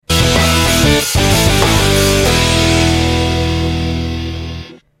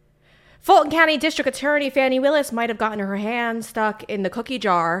Fulton County District Attorney Fannie Willis might have gotten her hand stuck in the cookie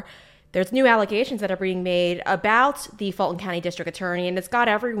jar. There's new allegations that are being made about the Fulton County District Attorney, and it's got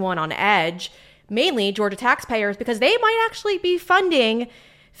everyone on edge, mainly Georgia taxpayers, because they might actually be funding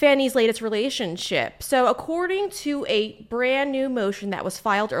Fannie's latest relationship. So according to a brand new motion that was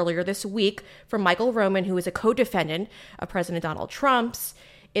filed earlier this week from Michael Roman, who is a co-defendant of President Donald Trump's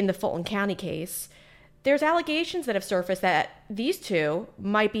in the Fulton County case, there's allegations that have surfaced that these two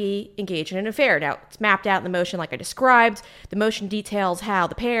might be engaged in an affair. Now, it's mapped out in the motion like I described. The motion details how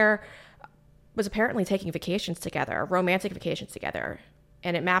the pair was apparently taking vacations together, romantic vacations together,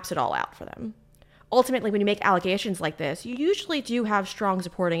 and it maps it all out for them. Ultimately, when you make allegations like this, you usually do have strong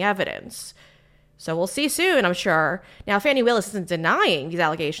supporting evidence. So we'll see soon, I'm sure. Now, Fannie Willis isn't denying these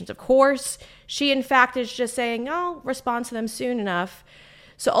allegations, of course. She, in fact, is just saying, I'll respond to them soon enough.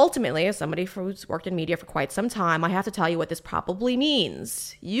 So ultimately, as somebody who's worked in media for quite some time, I have to tell you what this probably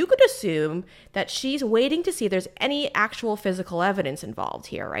means. You could assume that she's waiting to see if there's any actual physical evidence involved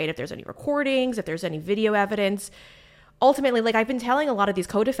here, right? If there's any recordings, if there's any video evidence. Ultimately, like I've been telling a lot of these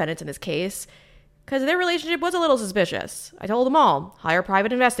co-defendants in this case, because their relationship was a little suspicious. I told them all, hire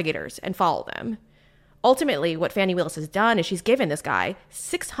private investigators and follow them. Ultimately, what Fannie Willis has done is she's given this guy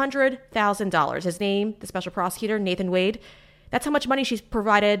 $600,000. His name, the special prosecutor, Nathan Wade, that's how much money she's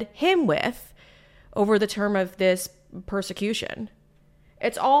provided him with over the term of this persecution.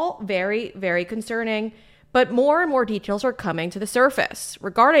 It's all very, very concerning, but more and more details are coming to the surface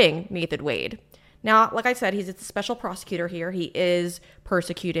regarding Nathan Wade. Now, like I said, he's a special prosecutor here. He is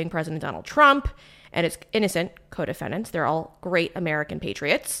persecuting President Donald Trump and his innocent co-defendants. They're all great American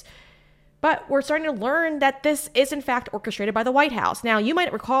patriots. But we're starting to learn that this is, in fact, orchestrated by the White House. Now, you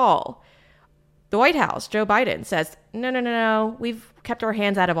might recall the White House, Joe Biden, says, no, we've kept our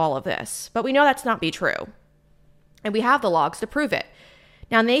hands out of all of this. But we know that's not be true. And we have the logs to prove it.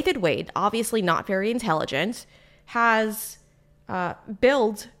 Now, Nathan Wade, obviously not very intelligent, has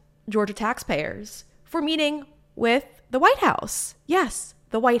billed Georgia taxpayers for meeting with the White House. Yes,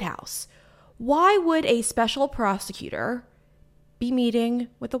 the White House. Why would a special prosecutor be meeting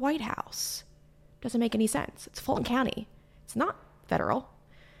with the White House? Doesn't make any sense. It's Fulton County. It's not federal.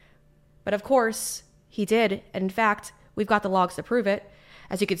 But of course, he did. And in fact, we've got the logs to prove it.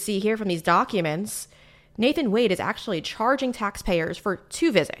 As you can see here from these documents, Nathan Wade is actually charging taxpayers for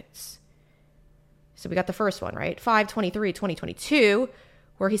 2 visits. So we got the first one, right? 5/23/2022,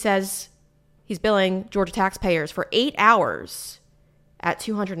 where he says he's billing Georgia taxpayers for 8 hours at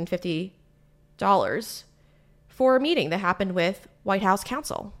 $250 for a meeting that happened with White House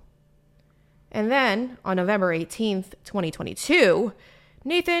counsel. And then on November 18th, 2022,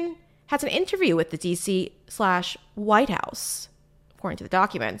 Nathan has an interview with the DC/White House, according to the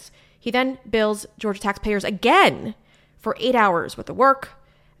documents. He then bills Georgia taxpayers again for 8 hours worth of work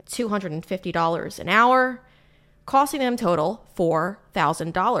at $250 an hour, costing them total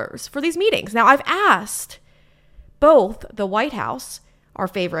 $4,000 for these meetings. Now, I've asked both the White House, our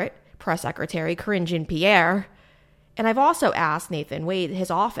favorite press secretary, Karine Jean-Pierre, and I've also asked Nathan Wade, his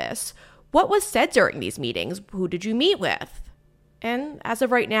office, what was said during these meetings? Who did you meet with? And as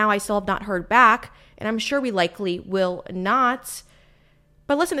of right now, I still have not heard back, and I'm sure we likely will not.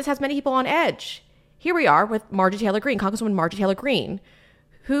 But listen, this has many people on edge. Here we are with Marjorie Taylor Greene, Congresswoman Marjorie Taylor Greene,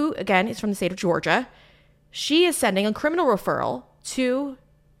 who, again, is from the state of Georgia. She is sending a criminal referral to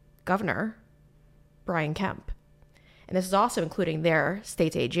Governor Brian Kemp. And this is also including their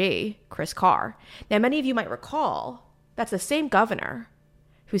state's AG, Chris Carr. Now, many of you might recall that's the same governor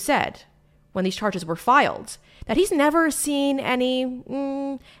who said when these charges were filed that he's never seen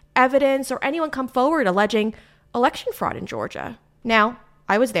any evidence or anyone come forward alleging election fraud in Georgia. Now,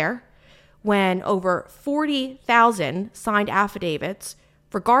 I was there when over 40,000 signed affidavits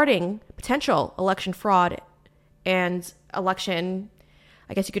regarding potential election fraud and election,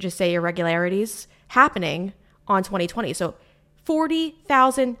 I guess you could just say irregularities, happening on 2020. So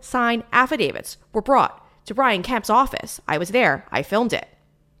 40,000 signed affidavits were brought to Brian Kemp's office. I was there. I filmed it.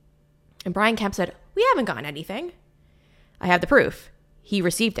 And Brian Kemp said, we haven't gotten anything. I have the proof. He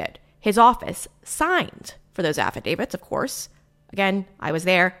received it. His office signed for those affidavits, of course. Again, I was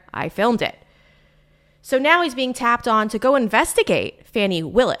there. I filmed it. So now he's being tapped on to go investigate Fannie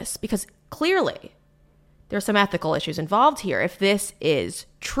Willis because clearly there's some ethical issues involved here if this is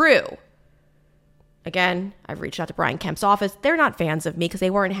true. Again, I've reached out to Brian Kemp's office. They're not fans of me because they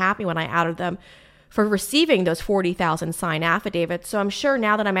weren't happy when I outed them for receiving those 40,000 signed affidavits. So I'm sure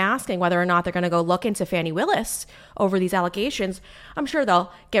now that I'm asking whether or not they're going to go look into Fannie Willis over these allegations, I'm sure they'll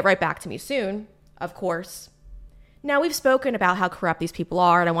get right back to me soon, of course. Now, we've spoken about how corrupt these people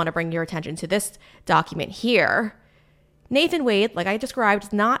are, and I want to bring your attention to this document here. Nathan Wade, like I described,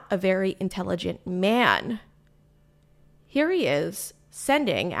 is not a very intelligent man. Here he is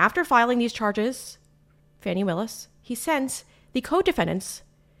sending, after filing these charges, Fani Willis, he sends the co-defendants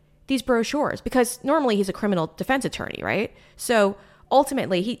these brochures because normally he's a criminal defense attorney, right? So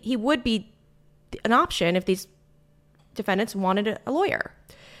ultimately he would be an option if these defendants wanted a lawyer.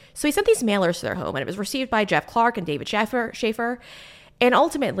 So he sent these mailers to their home, and it was received by Jeff Clark and David Schaefer. And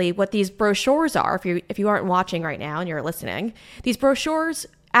ultimately, what these brochures are, if you aren't watching right now and you're listening, these brochures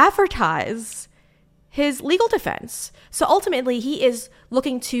advertise his legal defense. So ultimately, he is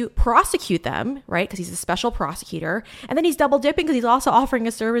looking to prosecute them, right? Because he's a special prosecutor. And then he's double dipping because he's also offering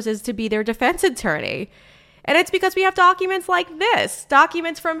his services to be their defense attorney. And it's because we have documents like this,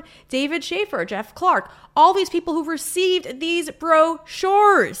 documents from David Schaefer, Jeff Clark, all these people who received these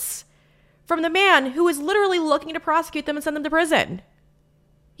brochures from the man who is literally looking to prosecute them and send them to prison.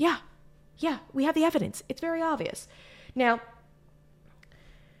 Yeah, we have the evidence. It's very obvious. Now,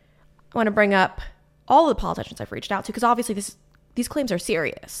 I want to bring up all of the politicians I've reached out to because obviously these claims are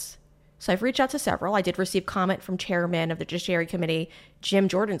serious. So I've reached out to several. I did receive comment from Chairman of the Judiciary Committee, Jim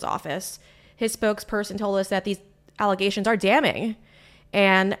Jordan's office. His spokesperson told us that these allegations are damning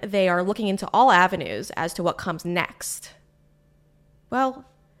and they are looking into all avenues as to what comes next. Well,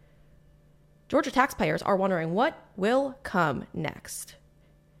 Georgia taxpayers are wondering what will come next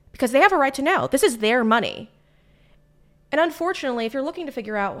because they have a right to know. This is their money. And unfortunately, if you're looking to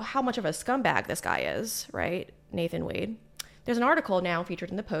figure out how much of a scumbag this guy is, right, Nathan Wade, there's an article now featured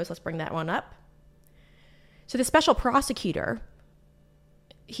in the Post. Let's bring that one up. So the special prosecutor,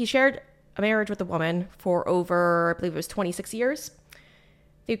 he shared a marriage with a woman for over, I believe it was 26 years.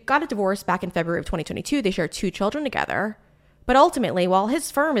 They got a divorce back in February of 2022. They shared 2 children together. But ultimately, while his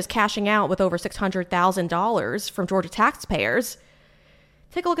firm is cashing out with over $600,000 from Georgia taxpayers,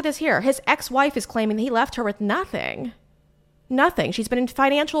 take a look at this here. His ex-wife is claiming that he left her with nothing. Nothing. She's been in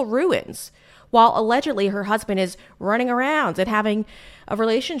financial ruins, while allegedly her husband is running around and having a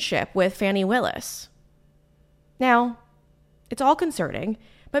relationship with Fani Willis. Now, it's all concerning,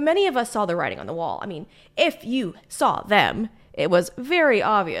 but many of us saw the writing on the wall. I mean, if you saw them, it was very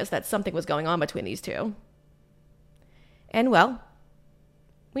obvious that something was going on between these two. And well,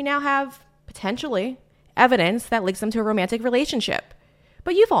 we now have potentially evidence that links them to a romantic relationship.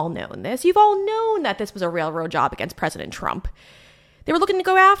 But you've all known this. You've all known that this was a railroad job against President Trump. They were looking to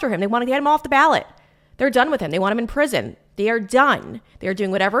go after him. They wanted to get him off the ballot. They're done with him. They want him in prison. They are done. They are doing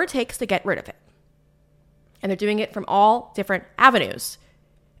whatever it takes to get rid of him. And they're doing it from all different avenues.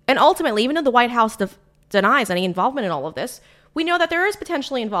 And ultimately, even though the White House denies any involvement in all of this, we know that there is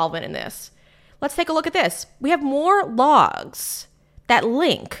potentially involvement in this. Let's take a look at this. We have more logs that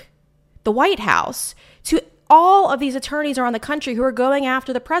link the White House to all of these attorneys around the country who are going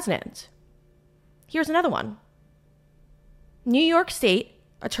after the president. Here's another one. New York State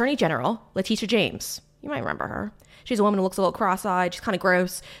Attorney General Letitia James. You might remember her. She's a woman who looks a little cross-eyed. She's kind of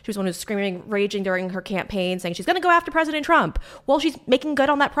gross. She was one who was screaming, raging during her campaign, saying she's going to go after President Trump. Well, she's making good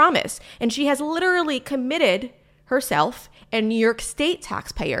on that promise. And she has literally committed herself and New York State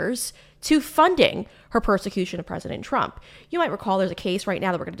taxpayers to funding her persecution of President Trump. You might recall there's a case right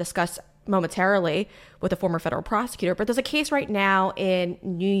now that we're going to discuss momentarily with a former federal prosecutor, but there's a case right now in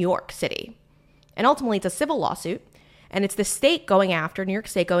New York City. And ultimately, it's a civil lawsuit. And it's the state going after, New York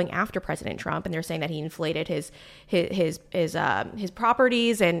State going after President Trump. And they're saying that he inflated his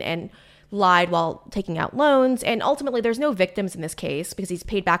properties and lied while taking out loans. And ultimately, there's no victims in this case because he's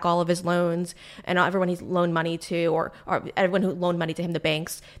paid back all of his loans. And everyone he's loaned money to, or everyone who loaned money to him, the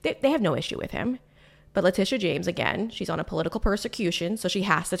banks, they have no issue with him. But Letitia James, again, she's on a political persecution, so she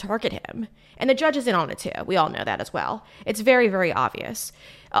has to target him. And the judge is in on it too. We all know that as well. It's very, very obvious.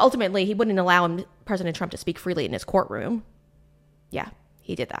 Ultimately, he wouldn't allow President Trump to speak freely in his courtroom. Yeah,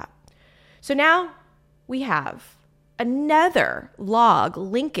 he did that. So now we have another log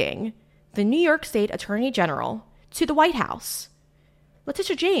linking the New York State Attorney General to the White House.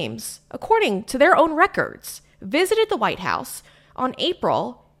 Letitia James, according to their own records, visited the White House on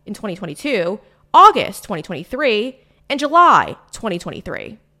April in 2022, August 2023, and July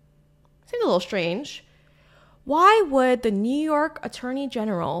 2023. Seems a little strange. Why would the New York Attorney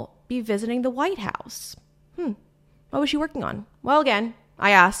General be visiting the White House? What was she working on? Well, again,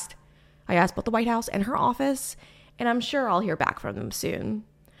 I asked both the White House and her office, and I'm sure I'll hear back from them soon.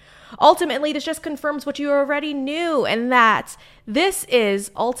 Ultimately, this just confirms what you already knew, and that this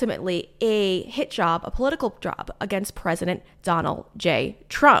is ultimately a hit job, a political job against President Donald J.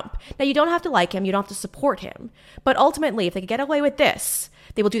 Trump. Now, you don't have to like him, you don't have to support him, but ultimately, if they can get away with this,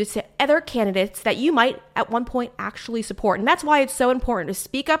 they will do this to other candidates that you might at one point actually support. And that's why it's so important to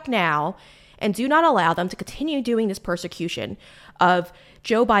speak up now and do not allow them to continue doing this persecution of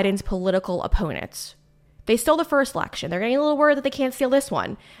Joe Biden's political opponents. They stole the first election. They're getting a little worried that they can't steal this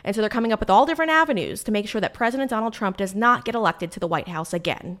one. And so they're coming up with all different avenues to make sure that President Donald Trump does not get elected to the White House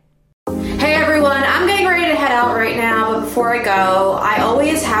again. Hey everyone, I'm getting ready to head out right now, but before I go, I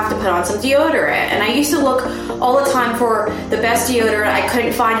always have to put on some deodorant. And I used to look all the time for the best deodorant. I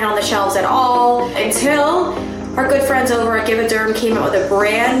couldn't find it on the shelves at all until our good friends over at Give-A-Derm came out with a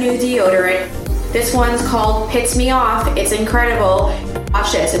brand new deodorant. This one's called Pits Me Off. It's incredible.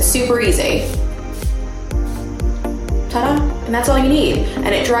 Watch this, it's super easy. Ta-da! And that's all you need. And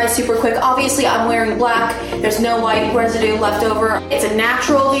it dries super quick. Obviously, I'm wearing black. There's no white residue left over. It's a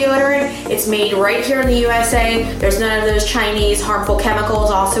natural deodorant. It's made right here in the USA. There's none of those Chinese harmful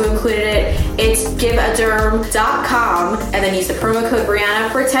chemicals also included in it. It's Give-A-Derm.com, and then use the promo code Brianna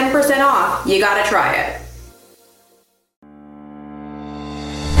for 10% off. You gotta try it.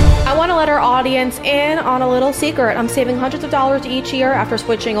 I want to let our audience in on a little secret. I'm saving hundreds of dollars each year after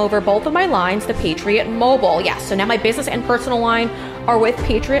switching over both of my lines to Patriot Mobile. Yes, so now my business and personal line are with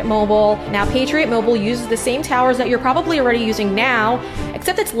Patriot Mobile. Now, Patriot Mobile uses the same towers that you're probably already using now,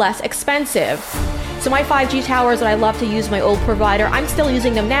 except it's less expensive. So my 5G towers that I love to use my old provider, I'm still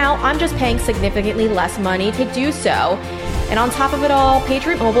using them now. I'm just paying significantly less money to do so. And on top of it all,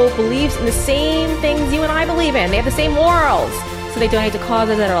 Patriot Mobile believes in the same things you and I believe in. They have the same morals. So they donate to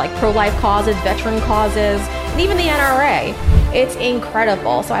causes that are like pro-life causes, veteran causes, and even the NRA. It's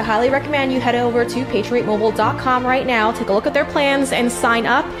incredible. So I highly recommend you head over to patriotmobile.com right now, take a look at their plans, and sign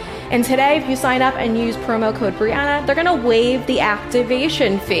up. And today, if you sign up and use promo code Brianna, they're going to waive the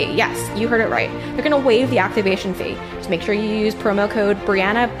activation fee. Yes, you heard it right. They're going to waive the activation fee. Just make sure you use promo code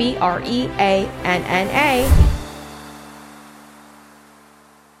Brianna, Breanna.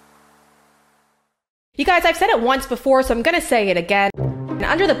 You guys, I've said it once before, so I'm going to say it again.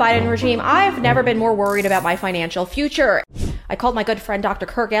 Under the Biden regime, I've never been more worried about my financial future. I called my good friend Dr.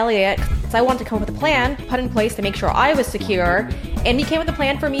 Kirk Elliott because I wanted to come up with a plan put in place to make sure I was secure, and he came with a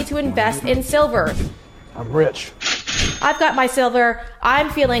plan for me to invest in silver. I'm rich. I've got my silver. I'm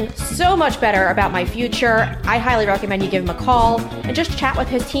feeling so much better about my future. I highly recommend you give him a call and just chat with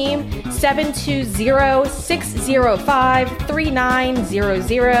his team,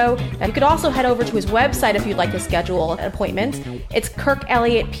 720-605-3900. Now, you could also head over to his website if you'd like to schedule an appointment. It's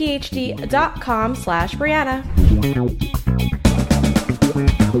kirkelliottphd.com/Brianna.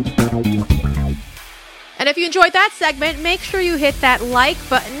 And if you enjoyed that segment, make sure you hit that like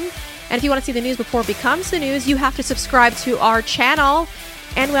button. And if you want to see the news before it becomes the news, you have to subscribe to our channel.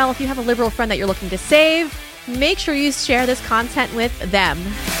 And well, if you have a liberal friend that you're looking to save, make sure you share this content with them.